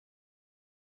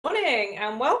morning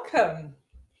and welcome.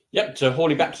 Yep, to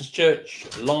Hawley Baptist Church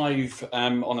live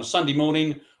on a Sunday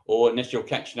morning, or unless you're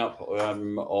catching up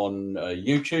on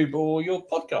YouTube or your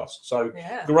podcast. So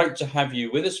great to have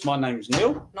you with us. My name's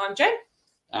Neil. And I'm Jen.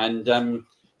 And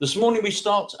this morning we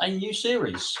start a new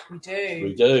series. We do.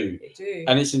 We do.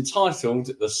 And it's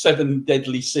entitled The 7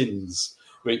 Deadly Sins,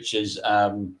 which is,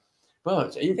 the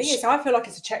thing is, I feel like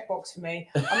it's a checkbox for me.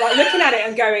 I'm like looking at it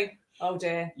and going, oh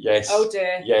dear. Yes. Oh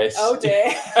dear. Yes. Oh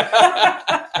dear.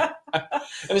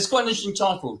 And it's quite an interesting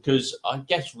title because I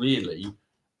guess really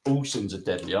all sins are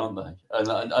deadly, aren't they? And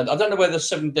I don't know where the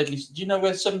 7 deadly. Do you know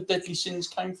where the 7 deadly sins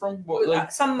came from?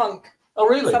 What some monk. Oh,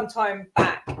 really? Some time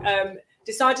back,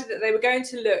 decided that they were going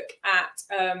to look at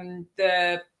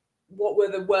what were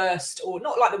the worst, or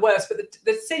not like the worst, but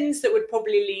the sins that would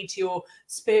probably lead to your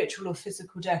spiritual or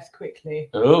physical death quickly.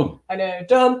 Oh, I know.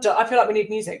 Dun dun. I feel like we need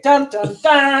music. Dun dun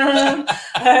dun.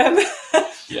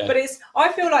 Yeah. But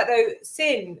I feel like though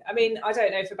sin, I mean, I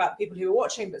don't know if about people who are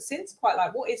watching, but sin's quite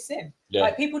like, what is sin? Yeah.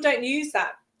 Like people don't use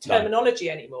that terminology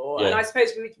anymore. Yeah. And I suppose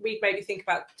we maybe think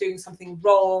about doing something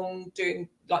wrong, doing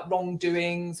like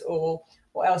wrongdoings, or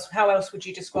what else? How else would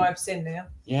you describe sin, Neil?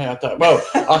 Yeah, well,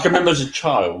 I can remember as a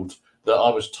child that I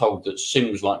was told that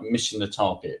sin was like missing the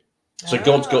target. So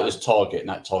God's got this target, and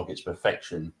that target's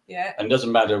perfection. Yeah. And it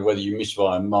doesn't matter whether you miss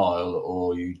by a mile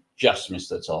or you just miss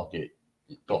the target.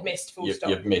 You've missed, full stop.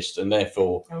 You've missed, and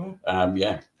therefore,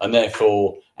 and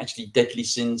therefore, actually, deadly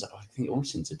sins. I think all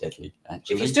sins are deadly.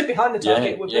 Actually, if you stood behind the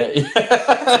target, would be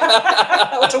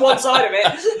or to one side of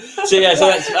it. So yeah, so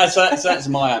that's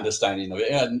my understanding of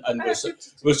it, and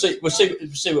we'll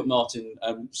see what Martin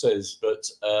says, but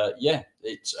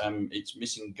it's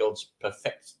missing God's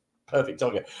perfect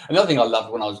target. Another thing I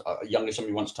loved when I was younger,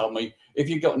 somebody once told me, if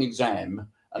you've got an exam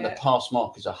and the pass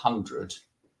mark is 100.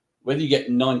 Whether you get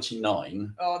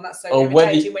 99, and that's so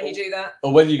irritating when you do that,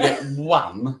 or whether you get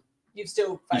 1, you've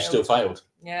still failed.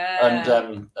 Yeah,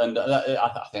 and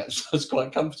I think that's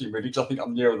quite comforting, really, because I think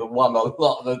I'm nearer the 1 a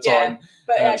lot of the time.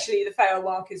 But actually, the fail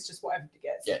mark is just what everybody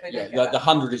gets. The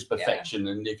 100 is perfection,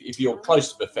 and if you're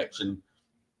close to perfection,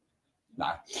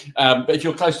 no. But if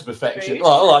you're close to perfection,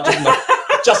 all right,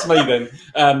 just me then.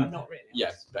 Not really.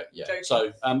 Yeah.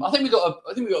 So I think we got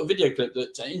a video clip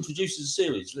that introduces the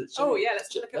series. Let's look at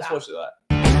that. Let's watch that.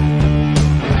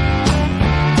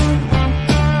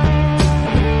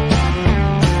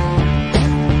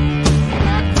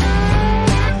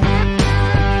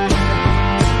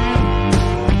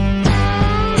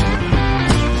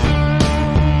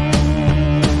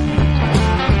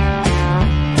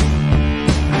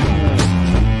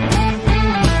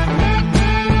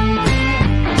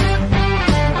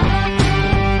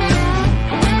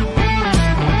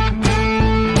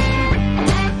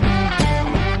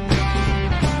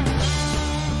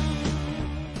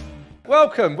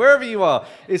 Welcome, wherever you are.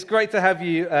 It's great to have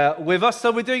you with us.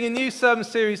 So we're doing a new sermon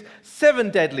series, 7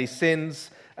 Deadly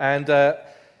Sins. And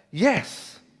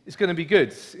yes, it's going to be good.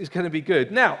 It's going to be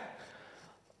good. Now,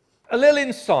 a little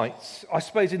insight, I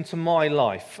suppose, into my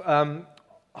life. I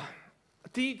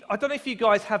don't know if you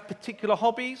guys have particular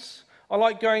hobbies. I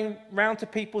like going round to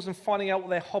people's and finding out what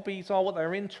their hobbies are, what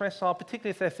their interests are,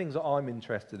 particularly if they're things that I'm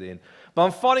interested in. But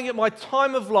I'm finding at my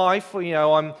time of life,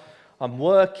 I'm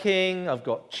working, I've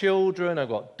got children, I've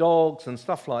got dogs and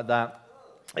stuff like that.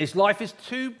 Life is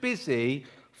too busy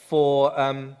for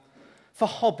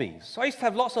hobbies. I used to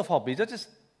have lots of hobbies. I just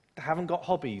haven't got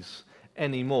hobbies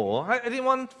anymore.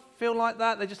 Anyone feel like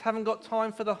that? They just haven't got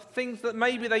time for the things that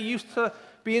maybe they used to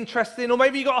be interested in, or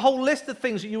maybe you've got a whole list of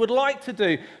things that you would like to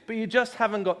do, but you just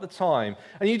haven't got the time.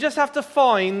 And you just have to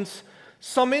find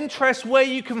some interest where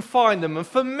you can find them. And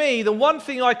for me, the one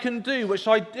thing I can do, which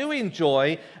I do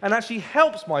enjoy and actually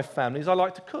helps my family, is I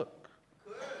like to cook.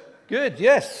 Good,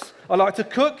 yes. I like to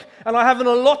cook, and I have an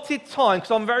allotted time, because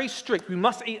I'm very strict. We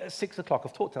must eat at 6 o'clock.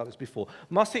 I've talked about this before.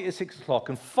 Must eat at 6 o'clock.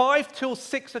 And 5 till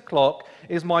 6 o'clock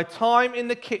is my time in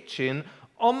the kitchen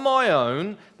on my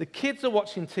own. The kids are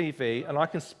watching TV, and I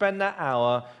can spend that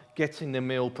hour getting the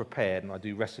meal prepared, and I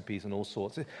do recipes and all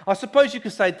sorts. I suppose you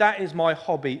could say that is my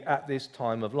hobby at this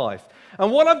time of life. And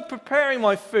while I'm preparing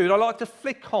my food, I like to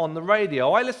flick on the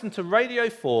radio. I listen to Radio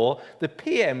 4, the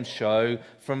PM show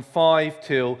from 5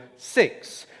 till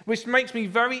 6, which makes me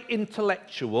very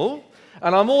intellectual,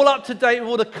 and I'm all up to date with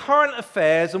all the current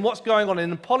affairs and what's going on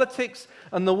in politics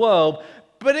and the world.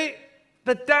 But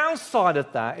the downside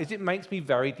of that is it makes me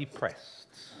very depressed.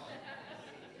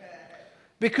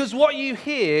 Because what you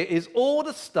hear is all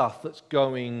the stuff that's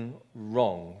going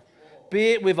wrong.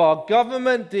 Be it with our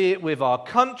government, be it with our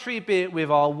country, be it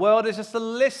with our world. It's just a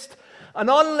list, an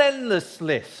unendless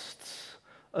list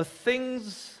of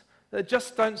things that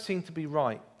just don't seem to be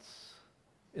right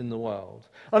in the world.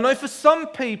 I know for some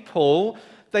people,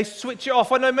 they switch it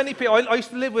off. I know many people. I used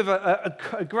to live with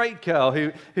a great girl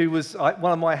who was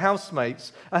one of my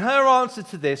housemates, and her answer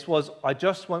to this was, I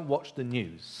just won't watch the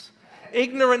news.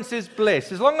 Ignorance is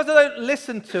bliss. As long as I don't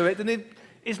listen to it, then it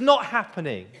is not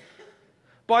happening.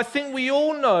 But I think we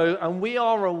all know and we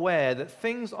are aware that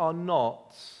things are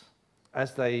not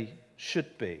as they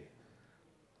should be.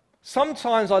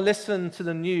 Sometimes I listen to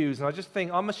the news and I just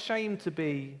think, I'm ashamed to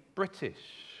be British.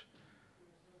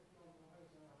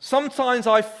 Sometimes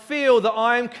I feel that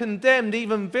I am condemned,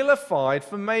 even vilified,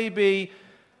 for maybe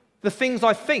the things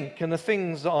I think and the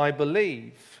things that I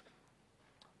believe.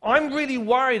 I'm really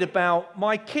worried about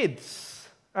my kids.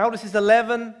 Eldest is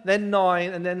 11, then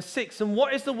 9, and then 6. And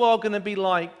what is the world going to be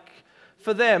like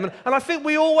for them? And I think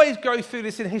we always go through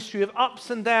this in history of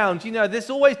ups and downs. You know, there's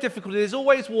always difficulty, there's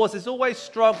always wars, there's always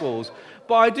struggles.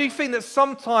 But I do think that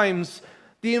sometimes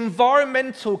the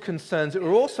environmental concerns that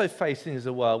we're also facing as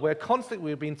a world, where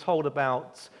constantly we're being told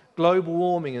about global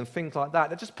warming and things like that,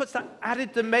 that just puts that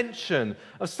added dimension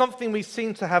of something we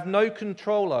seem to have no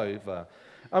control over.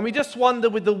 And we just wonder,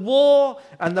 with the war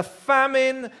and the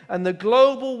famine and the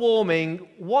global warming,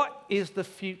 what is the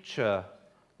future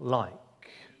like?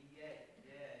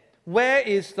 Where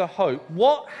is the hope?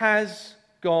 What has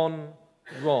gone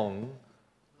wrong?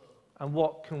 And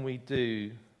what can we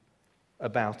do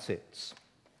about it?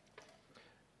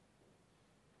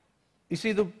 You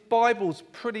see, the Bible's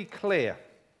pretty clear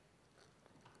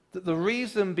that the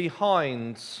reason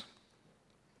behind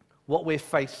what we're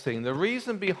facing, the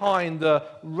reason behind the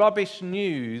rubbish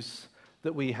news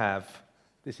that we have,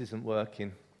 this isn't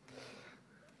working,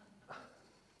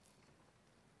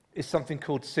 is something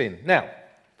called sin. Now,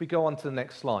 if we go on to the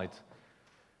next slide.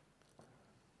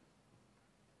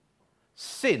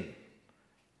 Sin.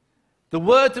 The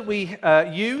word that we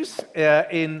use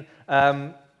in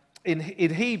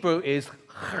Hebrew is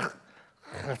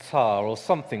chatar or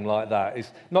something like that.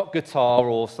 It's not guitar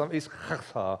or something. It's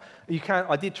chatar.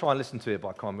 I did try and listen to it, but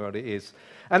I can't remember what it is.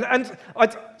 And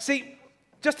I see.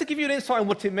 Just to give you an insight on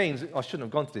what it means, I shouldn't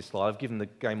have gone to this slide. I've given the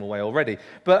game away already.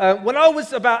 But when I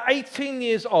was about 18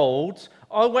 years old,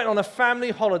 I went on a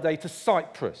family holiday to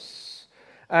Cyprus.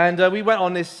 And we went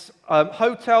on this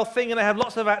hotel thing, and they had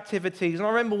lots of activities. And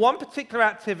I remember one particular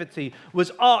activity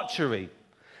was archery.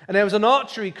 And there was an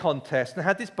archery contest, and I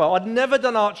had this bow. I'd never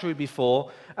done archery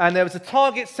before, and there was a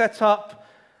target set up,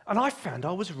 and I found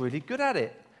I was really good at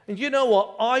it. And you know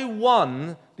what? I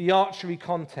won the archery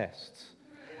contest.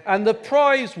 And the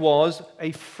prize was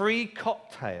a free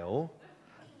cocktail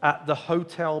at the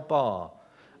hotel bar.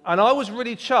 And I was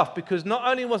really chuffed, because not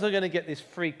only was I going to get this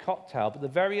free cocktail, but the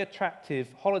very attractive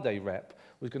holiday rep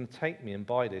was going to take me and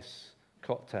buy this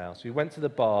cocktail. So we went to the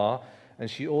bar, and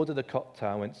she ordered a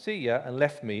cocktail, went, see ya, and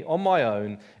left me on my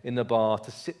own in the bar to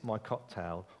sip my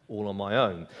cocktail all on my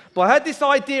own. But I had this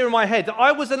idea in my head that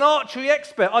I was an archery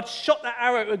expert. I'd shot that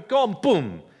arrow, it had gone,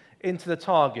 boom, into the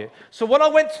target. So when I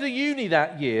went to the uni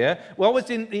that year, well, I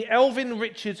was in the Elvin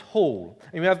Richards Hall.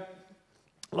 And we have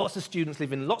lots of students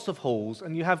live in lots of halls,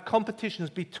 and you have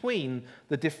competitions between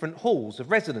the different halls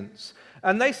of residence.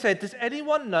 And they said, does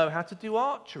anyone know how to do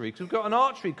archery? Because we've got an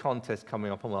archery contest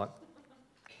coming up. I'm like,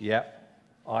 yeah,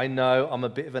 I know. I'm a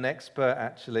bit of an expert,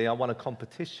 actually. I won a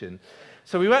competition.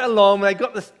 So we went along, they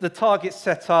got the target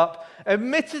set up.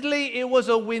 Admittedly, it was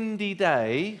a windy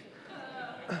day,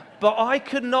 but I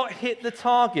could not hit the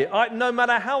target. No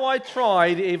matter how I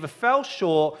tried, it either fell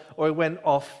short or it went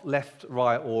off left,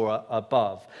 right, or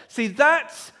above. See,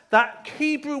 that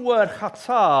Hebrew word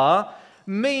chatar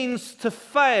means to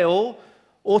fail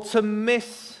or to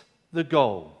miss the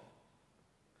goal.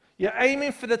 You're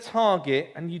aiming for the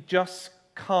target and you just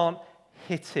can't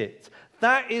hit it.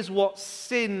 That is what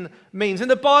sin means. In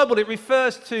the Bible, it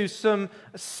refers to some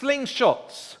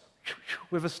slingshots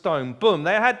with a stone. Boom.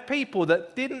 They had people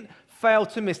that didn't fail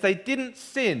to miss. They didn't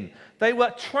sin. They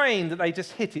were trained that they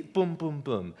just hit it. Boom, boom,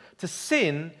 boom. To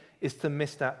sin is to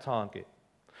miss that target.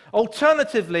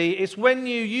 Alternatively, it's when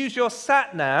you use your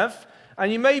sat-nav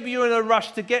and maybe you're in a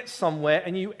rush to get somewhere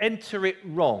and you enter it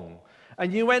wrong.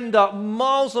 And you end up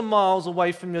miles and miles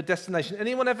away from your destination.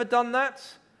 Anyone ever done that?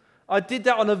 I did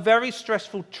that on a very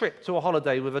stressful trip to a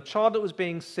holiday with a child that was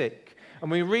being sick.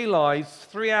 And we realized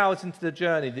 3 hours into the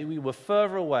journey that we were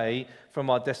further away from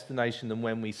our destination than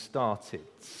when we started.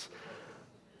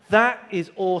 That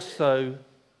is also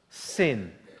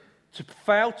sin. To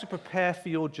fail to prepare for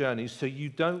your journey so you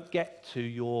don't get to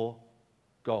your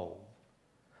goal.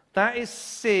 That is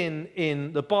sin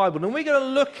in the Bible. And we're going to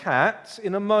look at,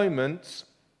 in a moment,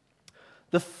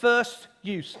 the first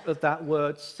use of that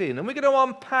word sin. And we're going to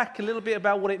unpack a little bit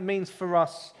about what it means for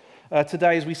us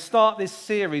today as we start this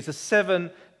series, the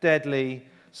 7 deadly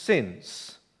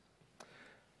sins.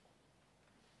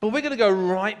 But we're going to go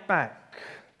right back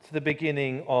to the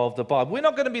beginning of the Bible. We're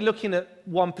not going to be looking at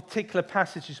one particular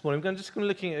passage this morning. We're just going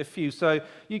to be looking at a few. So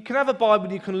you can have a Bible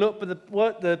and you can look,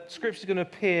 but the scripture is going to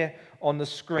appear on the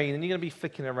screen and you're going to be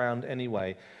flicking around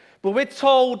anyway. But we're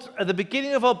told at the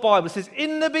beginning of our Bible, it says,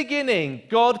 in the beginning,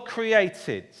 God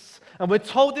created. And we're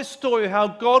told this story of how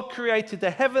God created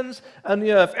the heavens and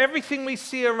the earth, everything we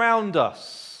see around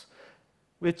us.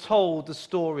 We're told the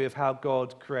story of how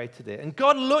God created it. And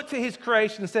God looked at his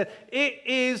creation and said, it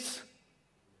is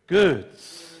good.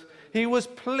 He was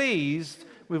pleased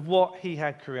with what he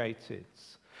had created.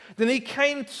 Then he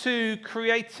came to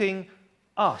creating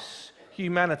us,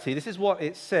 humanity. This is what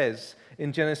it says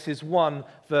in Genesis 1,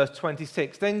 verse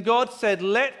 26. Then God said,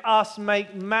 let us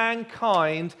make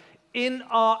mankind in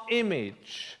our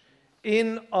image,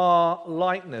 in our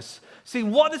likeness. See,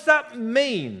 what does that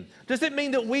mean? Does it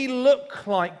mean that we look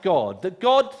like God? That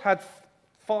God had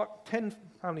 10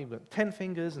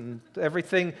 fingers and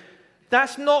everything?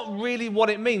 That's not really what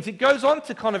it means. It goes on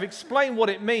to kind of explain what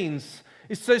it means.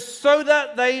 It says, so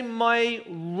that they may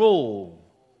rule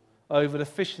over the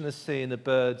fish in the sea and the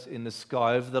birds in the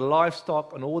sky, over the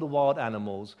livestock and all the wild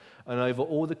animals, and over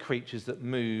all the creatures that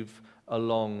move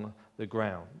along the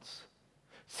ground.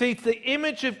 See, the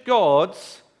image of God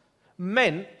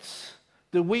meant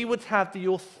that we would have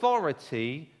the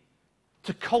authority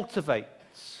to cultivate,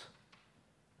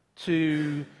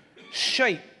 to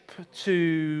shape,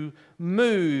 to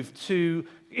move, to...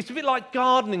 It's a bit like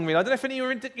gardening, really. I don't know if any of you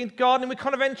are into gardening. We're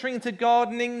kind of entering into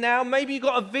gardening now. Maybe you've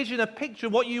got a vision, a picture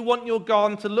of what you want your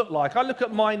garden to look like. I look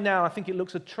at mine now, I think it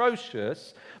looks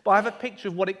atrocious, but I have a picture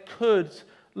of what it could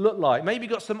look like. Maybe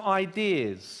you've got some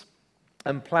ideas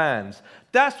and plans.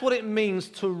 That's what it means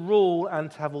to rule and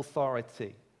to have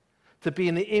authority, to be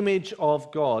in the image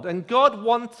of God. And God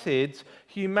wanted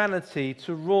humanity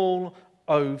to rule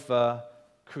over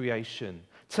creation,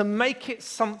 to make it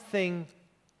something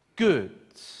good.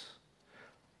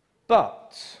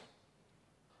 But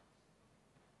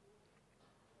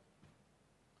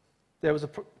there was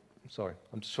sorry,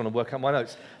 I'm just trying to work out my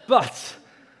notes. But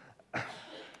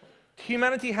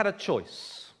humanity had a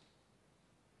choice.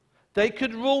 They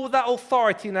could rule with that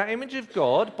authority in that image of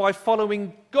God by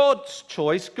following God's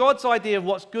choice, God's idea of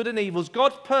what's good and evil,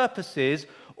 God's purposes,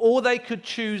 or they could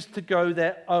choose to go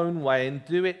their own way and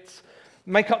do it,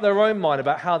 make up their own mind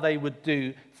about how they would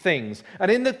do things. And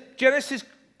in the Genesis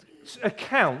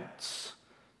accounts,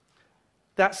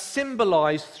 that's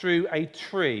symbolized through a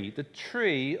tree, the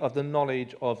tree of the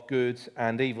knowledge of good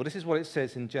and evil. This is what it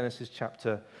says in Genesis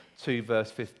chapter 2,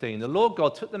 verse 15. The Lord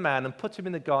God took the man and put him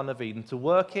in the Garden of Eden to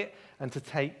work it and to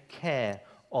take care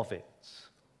of it.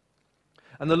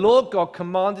 And the Lord God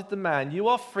commanded the man, you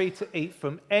are free to eat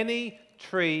from any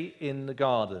tree in the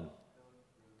garden,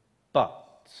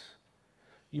 but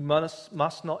you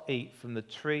must not eat from the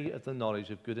tree of the knowledge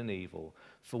of good and evil,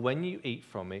 for when you eat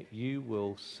from it, you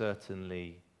will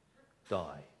certainly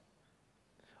die.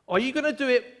 Are you going to do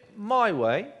it my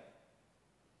way,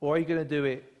 or are you going to do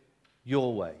it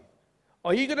your way?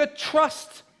 Are you going to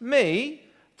trust me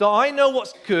that I know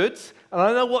what's good and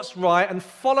I know what's right and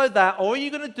follow that, or are you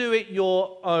going to do it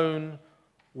your own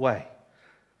way?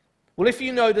 Well, if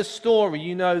you know the story,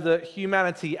 you know that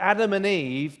humanity, Adam and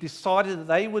Eve, decided that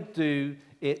they would do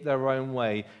it their own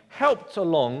way, helped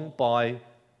along by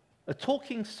a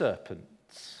talking serpent.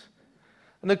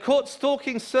 And the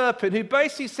talking serpent who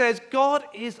basically says, God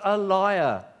is a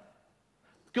liar.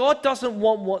 God doesn't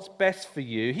want what's best for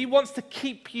you. He wants to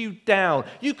keep you down.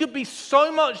 You could be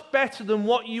so much better than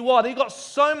what you are. You've got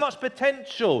so much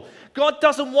potential. God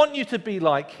doesn't want you to be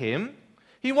like him.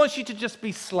 He wants you to just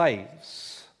be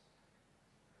slaves.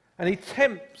 And he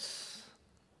tempts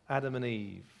Adam and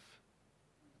Eve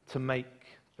to make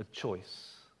a choice.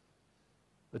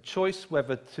 The choice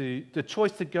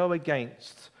to go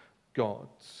against God.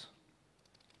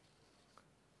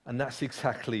 And that's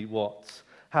exactly what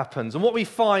happens. And what we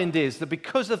find is that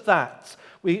because of that,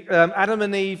 Adam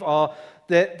and Eve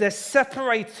they're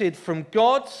separated from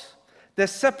God.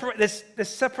 There's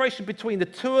separation between the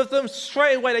two of them.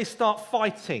 Straight away they start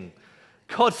fighting.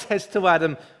 God says to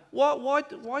Adam, why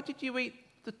did you eat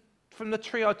from the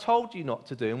tree I told you not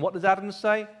to do? And what does Adam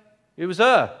say? It was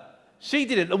her. She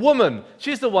did it, the woman.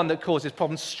 She's the one that caused this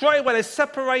problem. Straight away, there's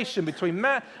separation between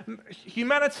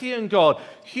humanity and God,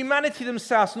 humanity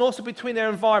themselves, and also between their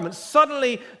environment.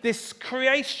 Suddenly, this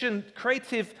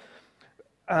creative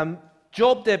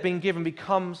job they're being given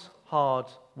becomes hard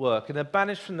work, and they're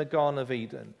banished from the Garden of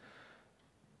Eden.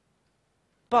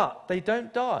 But they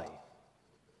don't die.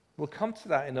 We'll come to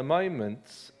that in a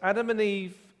moment. Adam and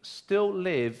Eve still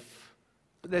live,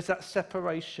 but there's that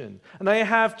separation. And they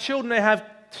have children. They have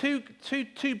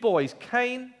two boys,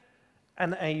 Cain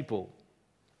and Abel.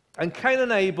 And Cain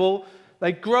and Abel,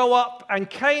 they grow up, and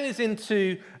Cain is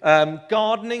into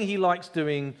gardening. He likes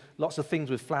doing lots of things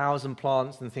with flowers and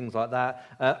plants and things like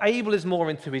that. Abel is more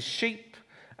into his sheep,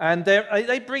 and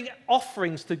they bring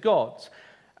offerings to God.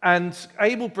 And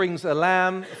Abel brings a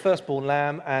lamb, a firstborn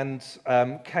lamb, and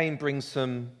Cain brings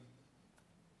some,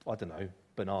 I don't know,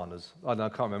 bananas. I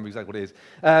can't remember exactly what it is,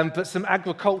 but some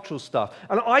agricultural stuff.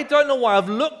 And I don't know why. I've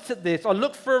looked at this. I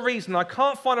looked for a reason. I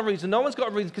can't find a reason. No one's got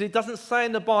a reason because it doesn't say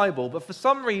in the Bible. But for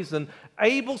some reason,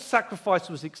 Abel's sacrifice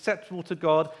was acceptable to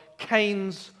God.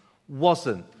 Cain's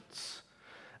wasn't.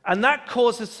 And that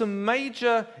causes some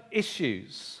major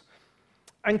issues.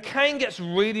 And Cain gets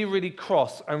really, really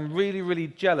cross and really, really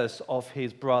jealous of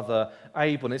his brother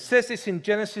Abel. And it says this in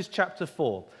Genesis chapter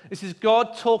 4. This is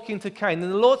God talking to Cain.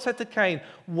 And the Lord said to Cain,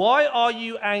 "Why are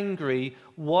you angry?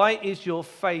 Why is your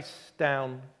face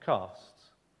downcast?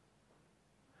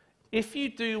 If you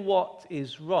do what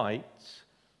is right,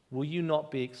 will you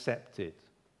not be accepted?"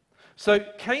 So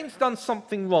Cain's done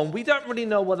something wrong. We don't really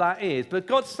know what that is. But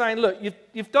God's saying, look,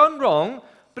 you've done wrong,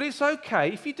 but it's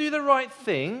okay. If you do the right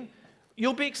thing,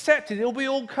 you'll be accepted. It'll be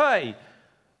okay.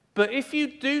 But if you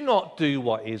do not do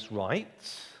what is right,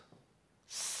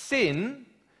 sin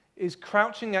is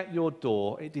crouching at your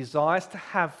door. It desires to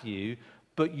have you,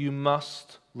 but you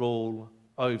must rule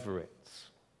over it.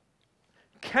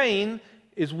 Cain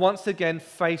is once again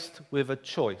faced with a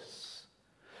choice.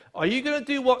 Are you going to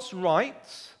do what's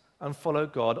right and follow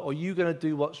God, or are you going to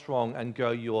do what's wrong and go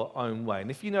your own way?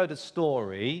 And if you know the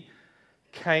story,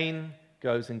 Cain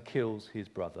goes and kills his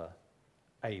brother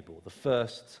Abel, the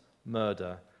first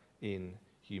murder in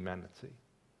humanity.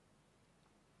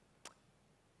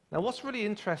 Now, what's really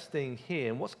interesting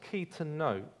here and what's key to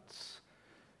note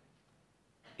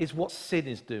is what sin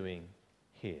is doing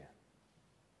here.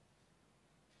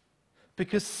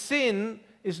 Because sin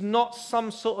is not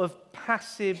some sort of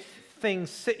passive thing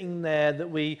sitting there that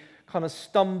we kind of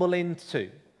stumble into.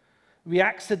 We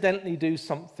accidentally do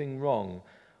something wrong.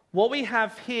 What we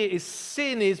have here is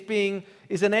sin is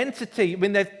an entity. I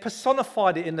mean, they've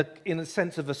personified it in the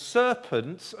sense of a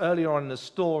serpent earlier on in the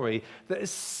story that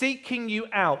is seeking you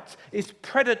out. It's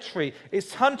predatory.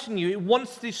 It's hunting you. It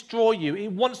wants to destroy you.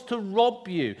 It wants to rob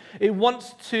you. It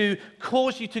wants to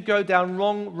cause you to go down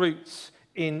wrong routes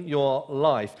in your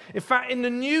life. In fact, in the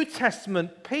New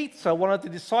Testament, Peter, one of the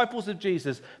disciples of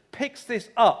Jesus, picks this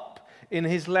up in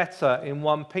his letter in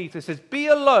 1 Peter. It says, "Be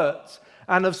alert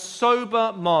and of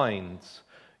sober mind.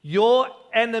 Your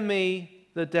enemy,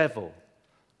 the devil,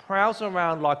 prowls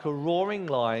around like a roaring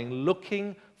lion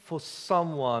looking for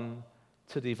someone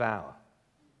to devour."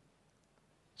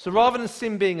 So rather than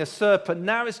sin being a serpent,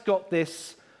 now it's got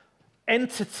this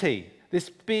entity, this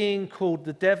being called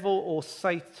the devil or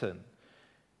Satan,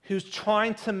 who's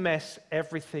trying to mess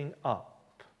everything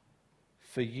up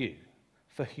for you,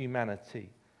 for humanity,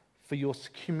 for your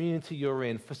community you're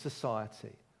in, for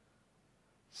society.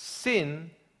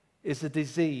 Sin is a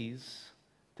disease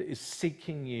that is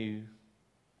seeking you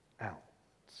out.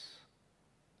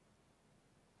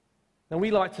 Now,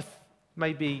 we like to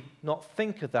maybe not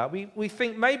think of that. We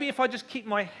think maybe if I just keep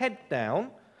my head down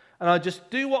and I just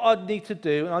do what I need to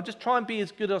do and I just try and be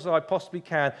as good as I possibly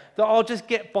can, that I'll just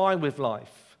get by with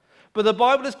life. But the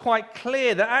Bible is quite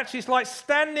clear that actually it's like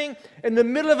standing in the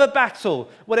middle of a battle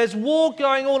where there's war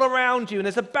going all around you and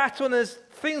there's a battle and there's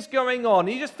things going on.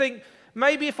 You just think,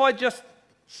 maybe if I just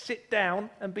sit down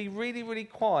and be really, really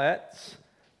quiet,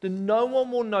 then no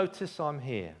one will notice I'm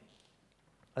here.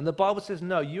 And the Bible says,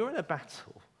 no, you're in a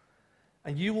battle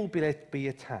and you will be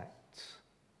attacked.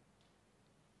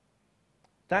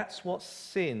 That's what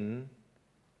sin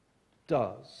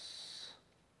does.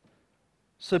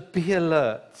 So be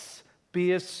alert,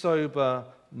 be of sober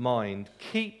mind,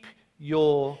 keep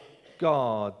your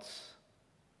guard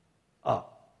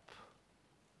up.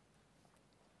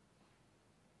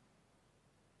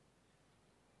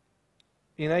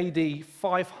 In AD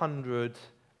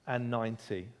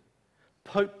 590,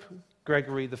 Pope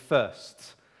Gregory I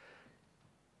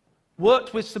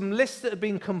worked with some lists that had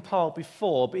been compiled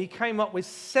before, but he came up with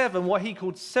what he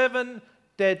called 7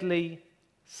 deadly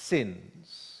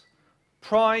sins: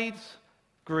 pride,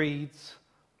 greed,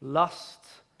 lust,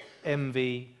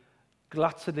 envy,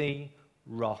 gluttony,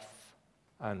 wrath,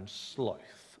 and sloth.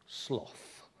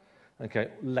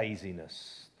 Okay,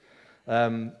 laziness.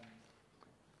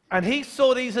 And he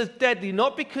saw these as deadly,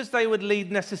 not because they would lead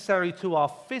necessarily to our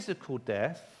physical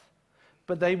death,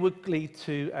 but they would lead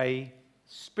to a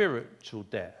spiritual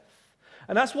death.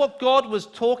 And that's what God was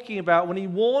talking about when he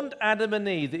warned Adam and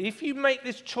Eve, that if you make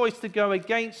this choice to go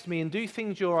against me and do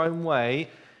things your own way,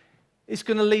 it's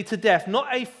going to lead to death. Not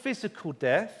a physical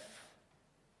death,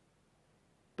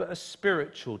 but a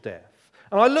spiritual death.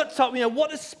 And I looked up,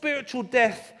 what does spiritual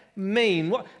death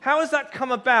mean? How has that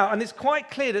come about? And it's quite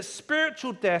clear that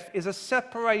spiritual death is a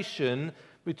separation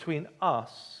between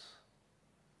us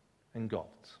and God.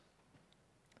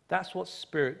 That's what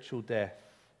spiritual death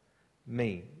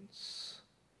means.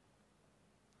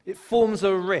 It forms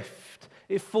a rift.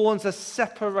 It forms a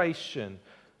separation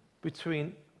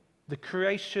between the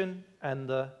creation and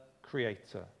the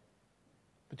Creator,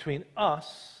 between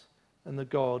us and the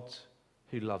God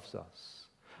who loves us.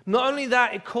 Not only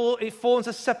that, it forms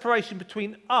a separation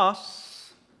between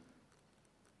us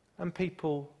and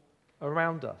people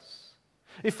around us.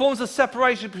 It forms a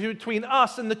separation between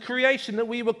us and the creation that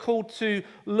we were called to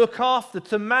look after,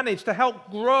 to manage, to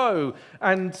help grow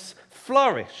and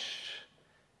flourish.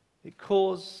 It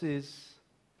causes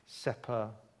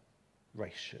separation.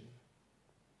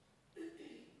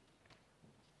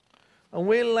 And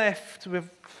we're left with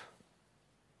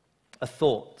a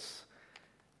thought.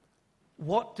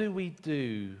 What do we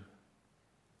do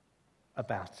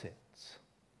about it?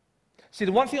 See,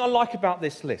 the one thing I like about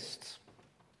this list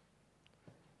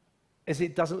is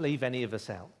it doesn't leave any of us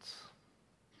out.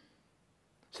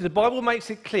 So the Bible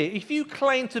makes it clear, if you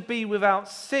claim to be without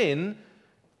sin,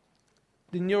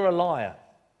 then you're a liar.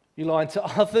 You're lying to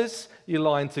others, you're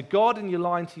lying to God, and you're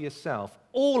lying to yourself.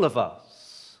 All of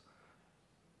us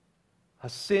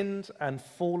have sinned and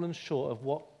fallen short of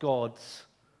what God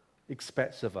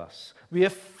expects of us. We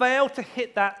have failed to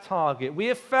hit that target. We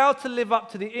have failed to live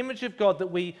up to the image of God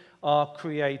that we are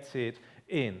created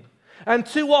in. And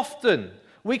too often,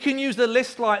 we can use a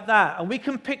list like that, and we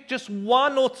can pick just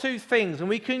one or two things, and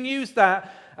we can use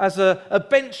that as a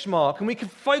benchmark, and we can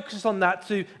focus on that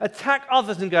to attack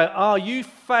others and go, you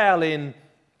fail in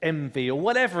envy, or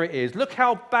whatever it is. Look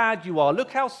how bad you are.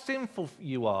 Look how sinful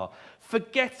you are.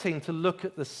 Forgetting to look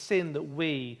at the sin that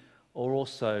we are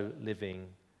also living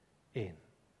in.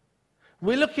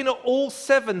 We're looking at all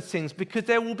 7 sins because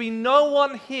there will be no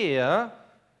one here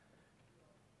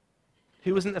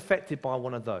who isn't affected by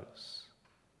one of those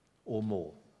or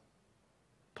more,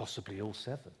 possibly all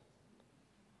 7.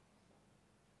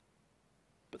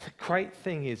 But the great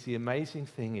thing is, the amazing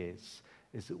thing is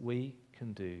that we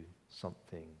can do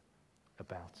something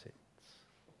about it.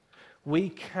 We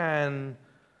can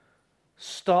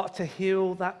start to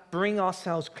heal that, bring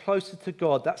ourselves closer to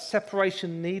God. That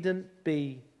separation needn't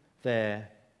be there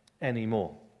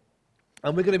anymore.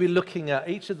 And we're going to be looking at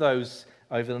each of those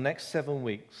over the next 7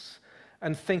 weeks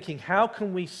and thinking, how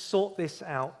can we sort this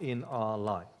out in our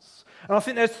lives? And I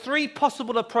think there's 3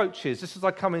 possible approaches, just as I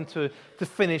come into to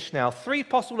finish now. 3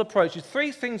 possible approaches,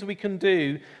 3 things we can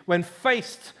do when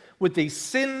faced with these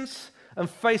sins and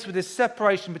faced with this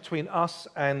separation between us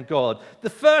and God. The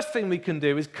first thing we can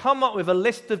do is come up with a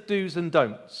list of do's and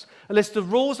don'ts, a list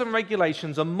of rules and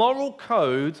regulations, a moral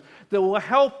code that will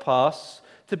help us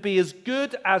to be as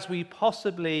good as we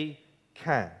possibly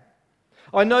can.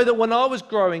 I know that when I was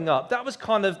growing up, that was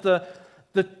kind of the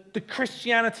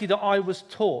Christianity that I was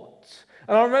taught.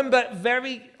 And I remember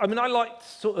I liked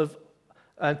sort of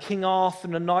King Arthur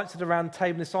and the Knights of the Round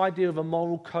Table, this idea of a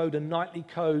moral code, a knightly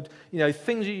code,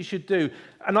 things that you should do.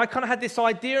 And I kind of had this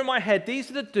idea in my head, these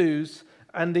are the do's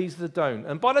and these are the don'ts.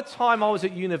 And by the time I was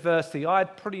at university, I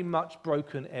had pretty much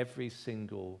broken every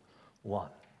single one.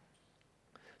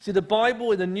 See, the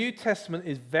Bible in the New Testament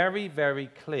is very, very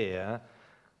clear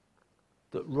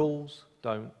that rules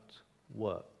don't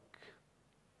work.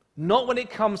 Not when it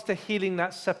comes to healing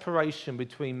that separation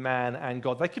between man and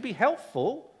God. They can be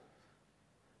helpful.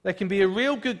 They can be a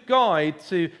real good guide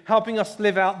to helping us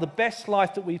live out the best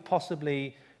life that we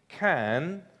possibly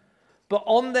can. But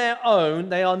on their own,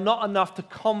 they are not enough to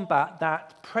combat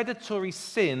that predatory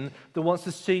sin that wants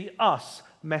to see us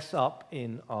mess up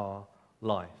in our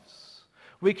lives.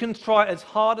 We can try as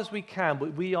hard as we can,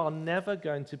 but we are never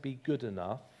going to be good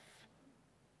enough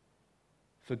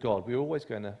for God. We're always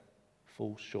going to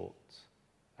fall short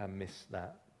and miss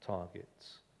that target.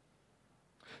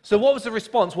 So what was the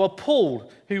response? Well,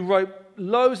 Paul, who wrote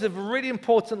loads of really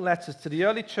important letters to the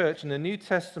early church in the New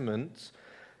Testament,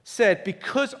 said,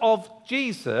 because of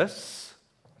Jesus,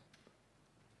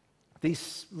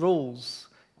 these rules,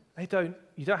 you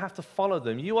don't have to follow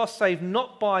them. You are saved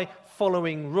not by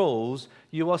following rules.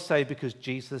 You are saved because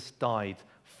Jesus died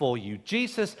for you.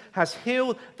 Jesus has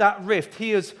healed that rift.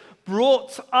 He has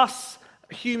brought us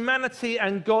humanity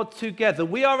and God together.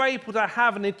 We are able to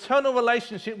have an eternal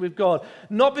relationship with God,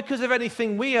 not because of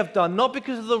anything we have done, not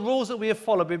because of the rules that we have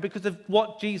followed, but because of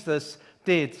what Jesus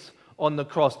did on the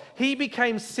cross. He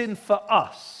became sin for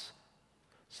us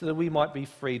so that we might be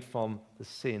freed from the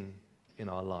sin in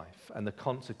our life and the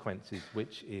consequences,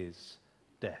 which is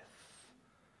death.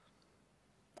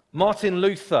 Martin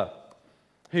Luther,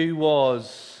 who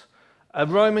was a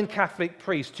Roman Catholic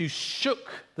priest who shook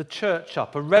the church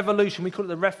up, a revolution, we call it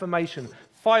the Reformation,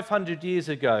 500 years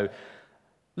ago,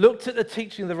 looked at the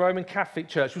teaching of the Roman Catholic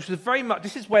Church, which was very much,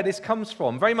 this is where this comes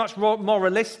from, very much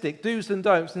moralistic, do's and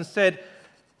don'ts, and said,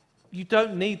 you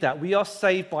don't need that. We are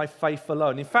saved by faith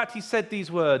alone. In fact, he said these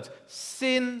words,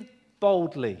 sin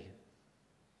boldly.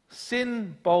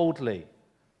 Sin boldly.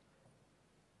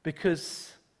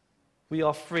 Because we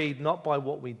are freed not by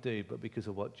what we do, but because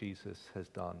of what Jesus has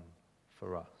done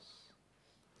for us.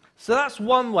 So that's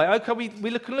one way. Okay, we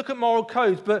can look at moral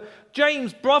codes, but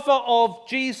James, brother of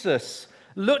Jesus,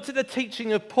 looked at the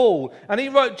teaching of Paul, and he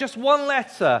wrote just one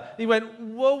letter. He went,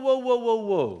 whoa, whoa, whoa, whoa,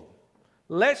 whoa.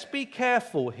 Let's be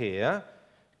careful here,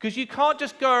 because you can't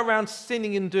just go around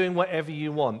sinning and doing whatever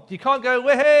you want. You can't go,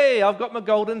 well, hey, I've got my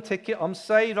golden ticket, I'm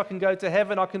saved, I can go to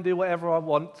heaven, I can do whatever I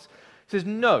want. He says,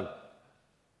 no.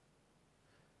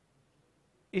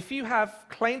 If you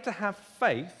claim to have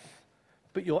faith,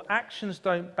 but your actions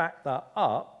don't back that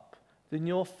up, then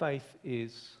your faith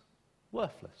is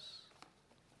worthless.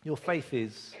 Your faith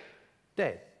is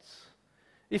dead.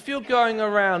 If you're going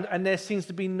around and there seems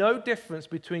to be no difference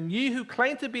between you who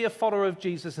claim to be a follower of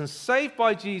Jesus and saved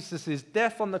by Jesus'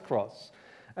 death on the cross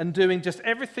and doing just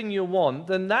everything you want,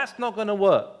 then that's not going to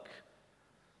work.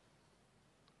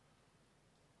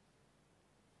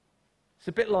 It's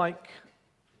a bit like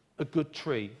a good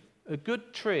tree. A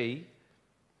good tree,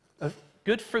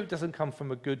 good fruit doesn't come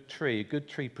from a good tree. A good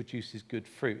tree produces good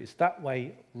fruit. It's that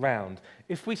way round.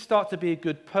 If we start to be a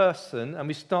good person and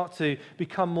we start to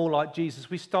become more like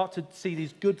Jesus, we start to see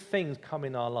these good things come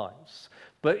in our lives.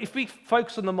 But if we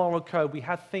focus on the moral code, we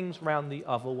have things round the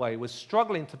other way. We're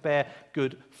struggling to bear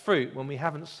good fruit when we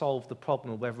haven't solved the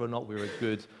problem of whether or not we're a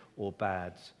good or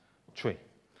bad tree.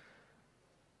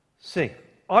 See,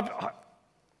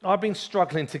 I've been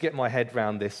struggling to get my head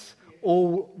around this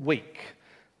all week.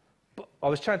 But I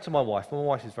was chatting to my wife, and my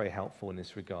wife is very helpful in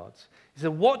this regard. He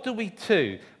said, what do we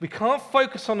do? We can't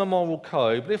focus on the moral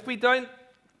code, but if we don't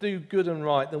do good and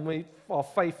right, then our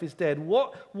faith is dead.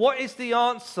 What is the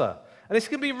answer? And it's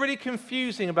going to be really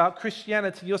confusing about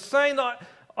Christianity. You're saying that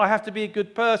I have to be a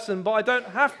good person, but I don't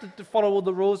have to follow all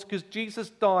the rules because Jesus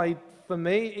died for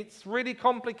me. It's really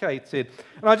complicated.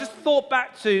 And I just thought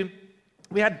back to,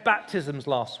 we had baptisms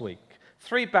last week.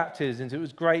 3 baptisms. It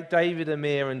was great, David,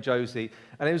 Amir, and Josie.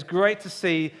 And it was great to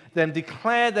see them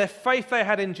declare their faith they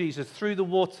had in Jesus through the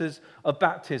waters of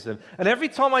baptism. And every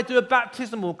time I do a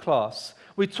baptismal class,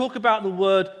 we talk about the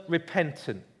word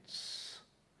repentance,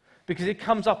 because it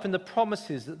comes up in the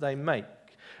promises that they make.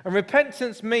 And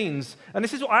repentance means, and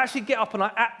this is what I actually get up and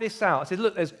I act this out. I say,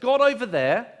 look, there's God over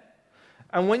there,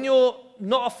 and when you're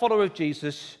not a follower of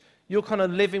Jesus, you're kind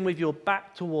of living with your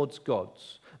back towards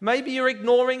God's. Maybe you're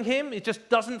ignoring him. It just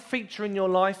doesn't feature in your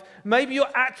life. Maybe you're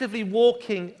actively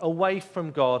walking away from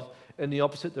God in the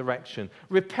opposite direction.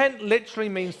 Repent literally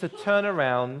means to turn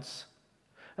around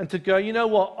and to go, you know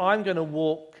what? I'm going to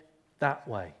walk that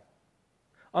way.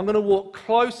 I'm going to walk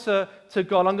closer to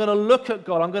God. I'm going to look at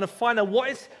God. I'm going to find out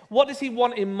what does he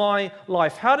want in my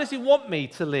life? How does he want me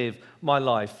to live my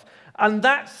life? And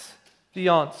that's the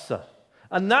answer.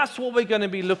 And that's what we're going to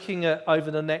be looking at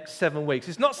over the next 7 weeks.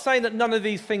 It's not saying that none of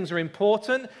these things are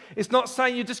important. It's not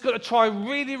saying you've just got to try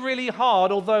really, really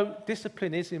hard, although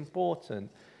discipline is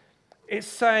important. It's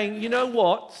saying, you know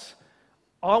what?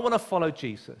 I want to follow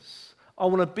Jesus. I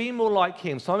want to be more like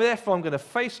him. So therefore, I'm going to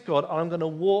face God, and I'm going to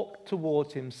walk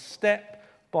towards him step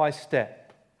by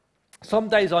step. Some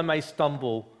days I may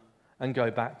stumble and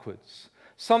go backwards.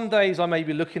 Some days I may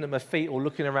be looking at my feet or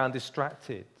looking around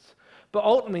distracted. But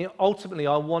ultimately,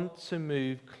 I want to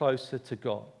move closer to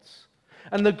God.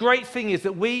 And the great thing is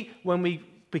that when we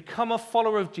become a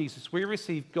follower of Jesus, we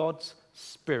receive God's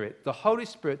Spirit, the Holy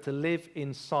Spirit, to live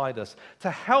inside us, to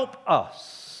help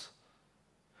us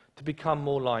to become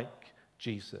more like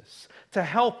Jesus, to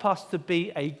help us to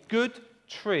be a good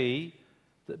tree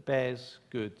that bears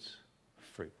good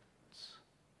fruit.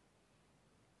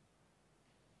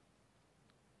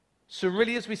 So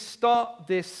really, as we start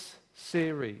this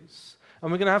series,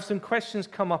 and we're going to have some questions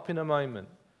come up in a moment.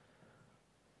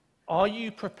 Are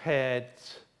you prepared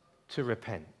to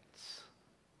repent?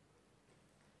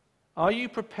 Are you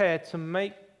prepared to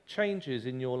make changes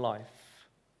in your life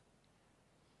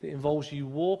that involves you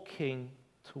walking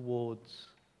towards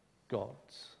God.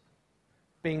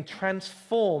 Being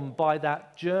transformed by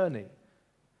that journey.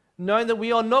 Knowing that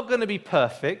we are not going to be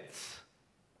perfect,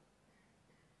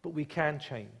 but we can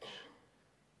change.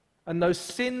 And those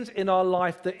sins in our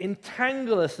life that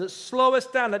entangle us, that slow us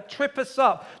down, that trip us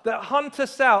up, that hunt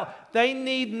us out, they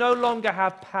need no longer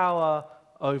have power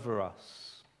over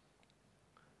us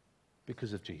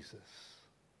because of Jesus.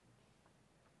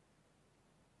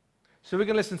 So we're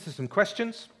going to listen to some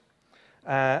questions,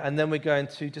 and then we're going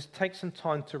to just take some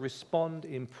time to respond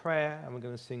in prayer, and we're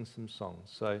going to sing some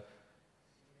songs. So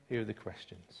here are the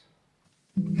questions.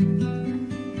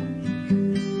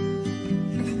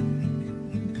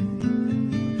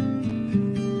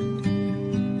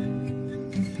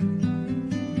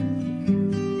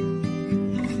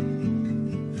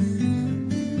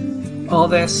 Are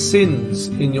there sins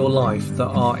in your life that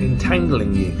are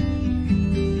entangling you?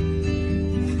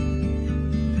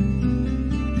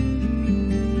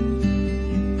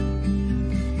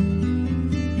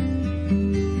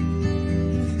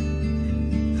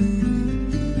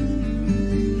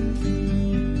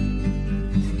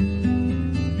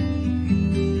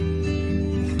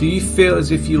 Do you feel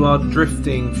as if you are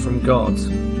drifting from God?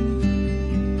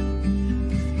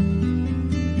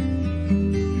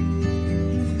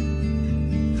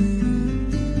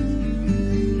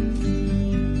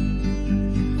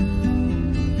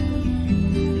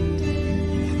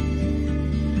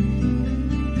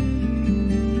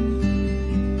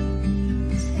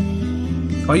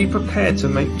 Are you prepared to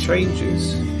make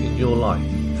changes in your life?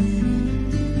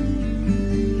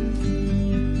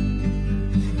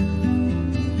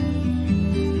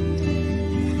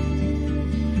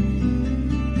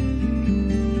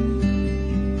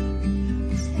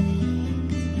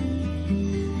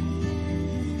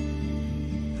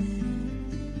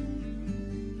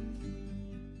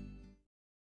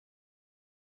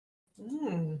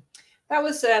 That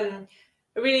was a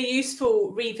really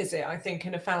useful revisit, I think,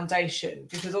 and a foundation,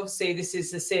 because obviously this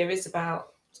is a series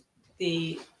about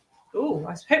the... Oh,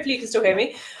 hopefully you can still hear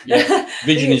me. Yeah,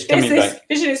 vision is coming back.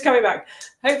 Vision is coming back.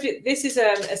 Hopefully this is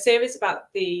a series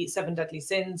about the 7 deadly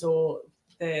sins, or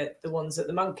the ones that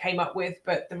the monk came up with.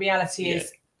 But the reality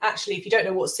is, actually, if you don't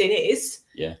know what sin is,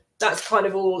 that's kind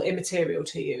of all immaterial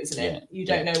to you, isn't it? You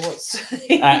don't know what's...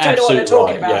 you don't know what they're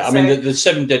talking about. Yeah, I mean, the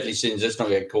 7 deadly sins, let's not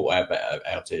get caught out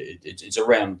about it. It's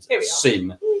around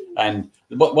sin. And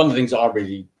one of the things I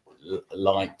really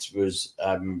liked was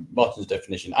Martin's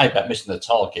definition, about missing the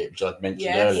target, which I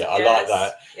mentioned earlier. I like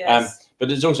that. But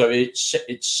there's also,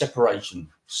 it's separation.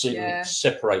 Sin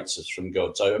separates us from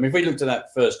God. So, I mean, if we looked at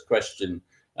that first question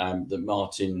that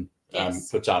Martin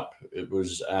put up, it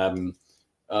was...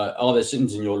 are there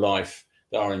sins in your life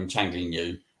that are entangling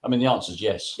you? I mean, the answer is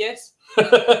yes. Yes, there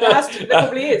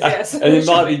probably is. Yes, and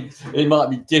it might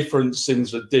be different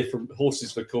sins for different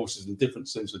horses for courses, and different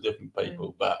sins for different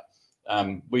people. But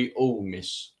we all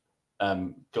miss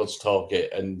God's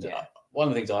target. And one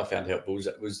of the things I found helpful was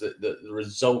that the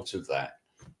result of that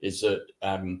is that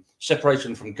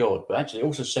separation from God, but actually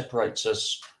also separates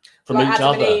us from each Adam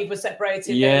other. And Eve were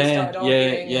separated. They started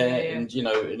arguing. And you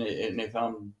know, and if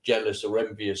I'm jealous or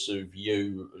envious of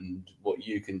you and what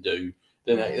you can do,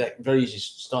 then that very easily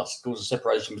starts to cause a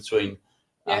separation between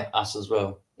us as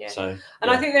well. So,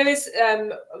 I think there is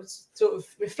sort of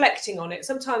reflecting on it.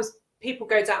 Sometimes people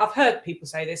go down. I've heard people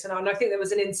say this, and I think there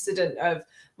was an incident of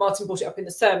Martin brought it up in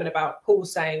the sermon about Paul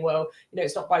saying, "Well, you know,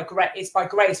 it's not by grace; it's by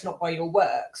grace, not by your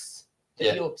works,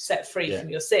 that you're set free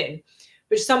from your sin."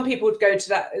 Which some people would go to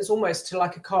that as almost to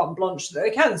like a carte blanche that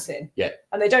they can sin.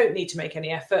 And they don't need to make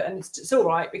any effort, and it's all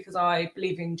right because I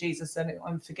believe in Jesus and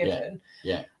I'm forgiven.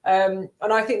 And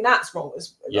I think that's wrong.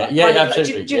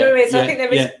 Absolutely. Do you know what I mean? So I think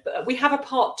there is, we have a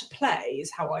part to play,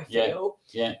 is how I feel.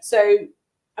 So,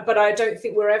 but I don't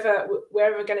think we're ever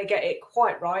going to get it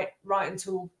quite right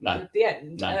until the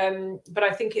end. But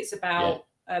I think it's about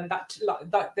that,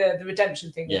 like the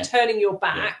redemption thing, turning your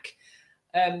back,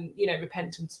 you know,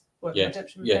 repentance.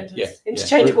 Redemption, repentance,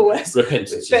 interchangeable words.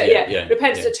 Repentance,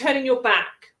 repentance, turning your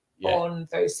back on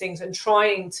those things and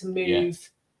trying to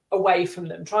move away from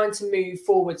them, trying to move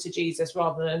forward to Jesus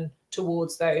rather than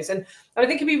towards those. And I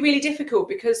think it can be really difficult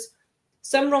because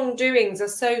some wrongdoings are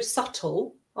so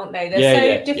subtle, aren't they?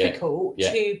 They're so difficult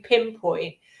to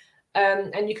pinpoint,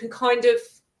 and you can kind of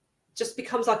just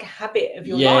becomes like a habit of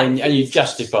your life. And you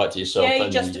justify it to yourself. You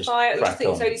justify it. You just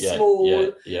think it's only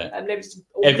small.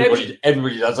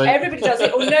 Everybody does it. Everybody does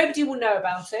it, or nobody will know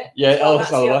about it. That's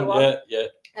the other one.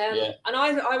 And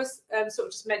I was sort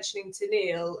of just mentioning to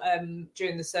Neil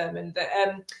during the sermon that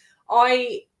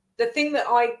the thing that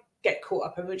I get caught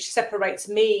up in, which separates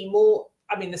me more,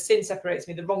 I mean, the sin separates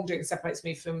me, the wrongdoing separates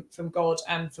me from God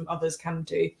and from others can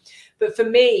do. But for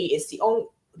me, it's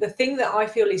the thing that I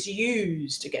feel is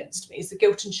used against me is the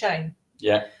guilt and shame.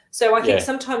 Yeah. So I think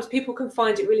sometimes people can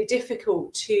find it really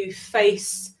difficult to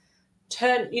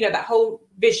that whole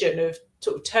vision of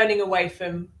sort of turning away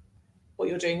from what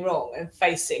you're doing wrong and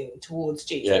facing towards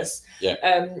Jesus.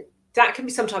 That can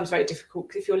be sometimes very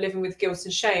difficult if you're living with guilt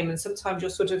and shame, and sometimes you're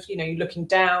sort of, you're looking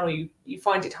down, or you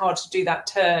find it hard to do that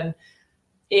turn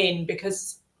in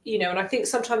because, and I think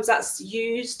sometimes that's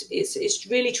used. It's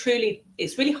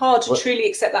really hard to truly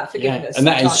accept that forgiveness. And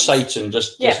that is Satan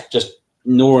just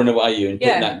gnawing away you and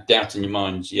putting that doubt in your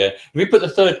mind. We put the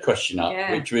third question up,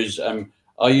 which was,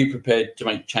 are you prepared to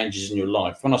make changes in your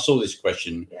life? When I saw this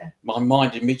question, my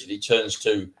mind immediately turns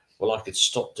to, well, I could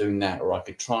stop doing that, or I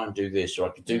could try and do this, or I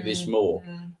could do this more.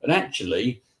 And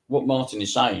actually, what Martin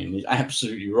is saying is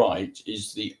absolutely right,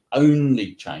 is the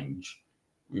only change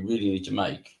we really need to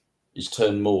make is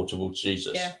turn more towards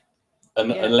Jesus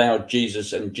and allow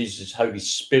Jesus and Jesus' Holy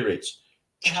Spirit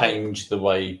change the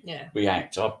way we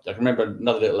act. I can remember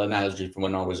another little analogy from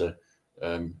when I was a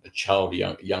child,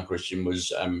 a young Christian, was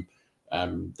the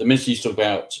minister used to talk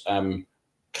about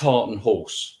cart and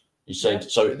horse. He said,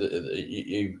 so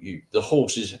the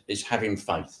horse is having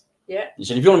faith. He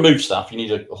said, if you want to move stuff, you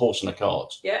need a horse and a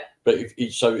cart. But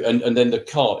and then the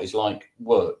cart is like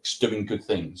works, doing good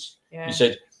things. He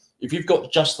said, if you've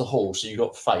got just the horse, you've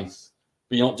got faith,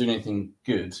 but you're not doing anything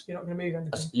good, you're not going to move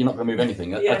anything. You're not going to move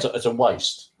anything. That's a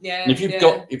waste. And if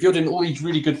you're doing all these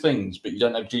really good things, but you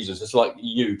don't have Jesus, it's like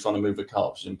you trying to move a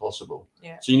cart, which is impossible.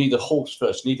 So you need the horse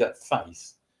first. You need that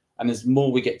faith. And as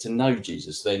more we get to know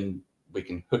Jesus, then we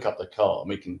can hook up the cart and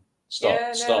we can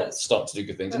start to do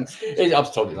good things. And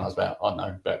I've told you when I was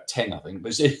about 10, I think.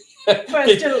 But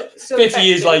 50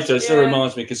 years later, it still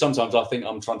reminds me, because sometimes I think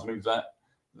I'm trying to move that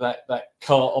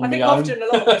cart on my own. I think often a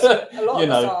lot of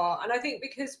us are, and I think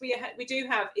because we do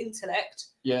have intellect,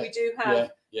 we do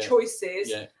have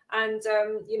choices, and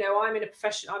I'm in a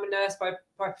profession. I'm a nurse by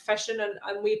profession,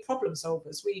 and we're problem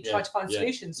solvers. We try to find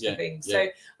solutions for things. So,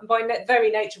 and by very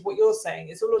nature of what you're saying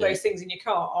is all of those things in your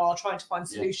car are trying to find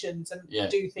solutions and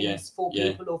do things for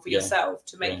people or for yourself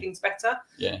to make things better.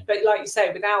 But like you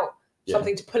say, without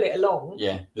something to pull it along,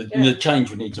 the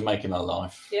change we need to make in our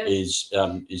life is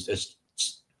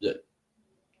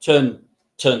turn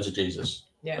to Jesus.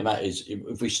 And that is,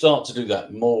 if we start to do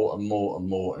that more and more and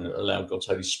more and allow God's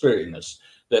Holy Spirit in us,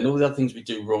 then all the other things we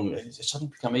do wrong, it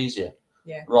suddenly become easier.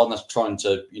 Rather than us trying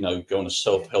to, go on a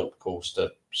self-help course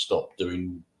to stop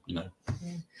doing,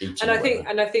 eating. And I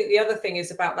think the other thing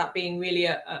is about that being really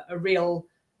a real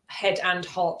head and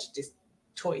heart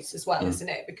choice as well, isn't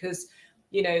it? Because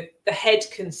the head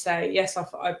can say, yes,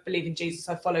 I believe in Jesus,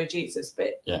 I follow Jesus,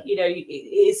 but it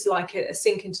is like a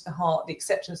sink into the heart, the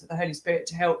acceptance of the Holy Spirit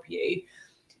to help you,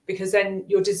 because then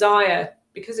your desire,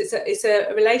 because it's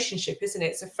a relationship, isn't it?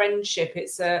 It's a friendship.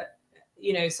 It's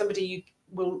somebody you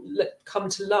will come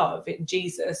to love in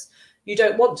Jesus. You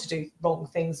don't want to do wrong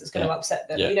things that's going to upset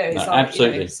them.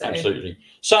 Absolutely.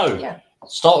 So.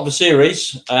 Start of the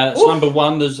series. It's number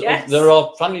 1. There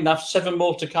are, funnily enough, 7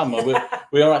 more to come.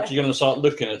 We are actually going to start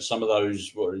looking at some of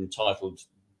those what are entitled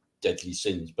deadly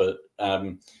sins. But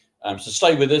so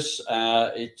stay with us.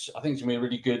 I think it's going to be a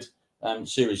really good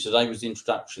series. Today was the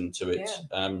introduction to it.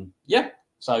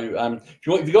 So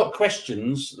if you've got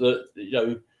questions that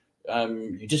you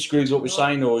disagree with what we're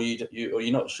saying, or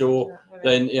you're not sure,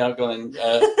 then go on.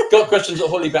 Got questions at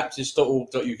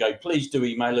hollybaptist.org.uk. Please do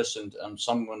email us, and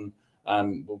someone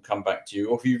we'll come back to you.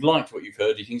 Or if you've liked what you've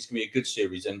heard, you think it's going to be a good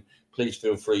series, then please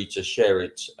feel free to share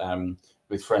it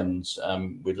with friends.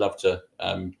 We'd love to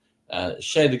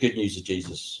share the good news of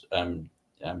Jesus.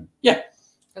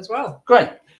 As well. Great.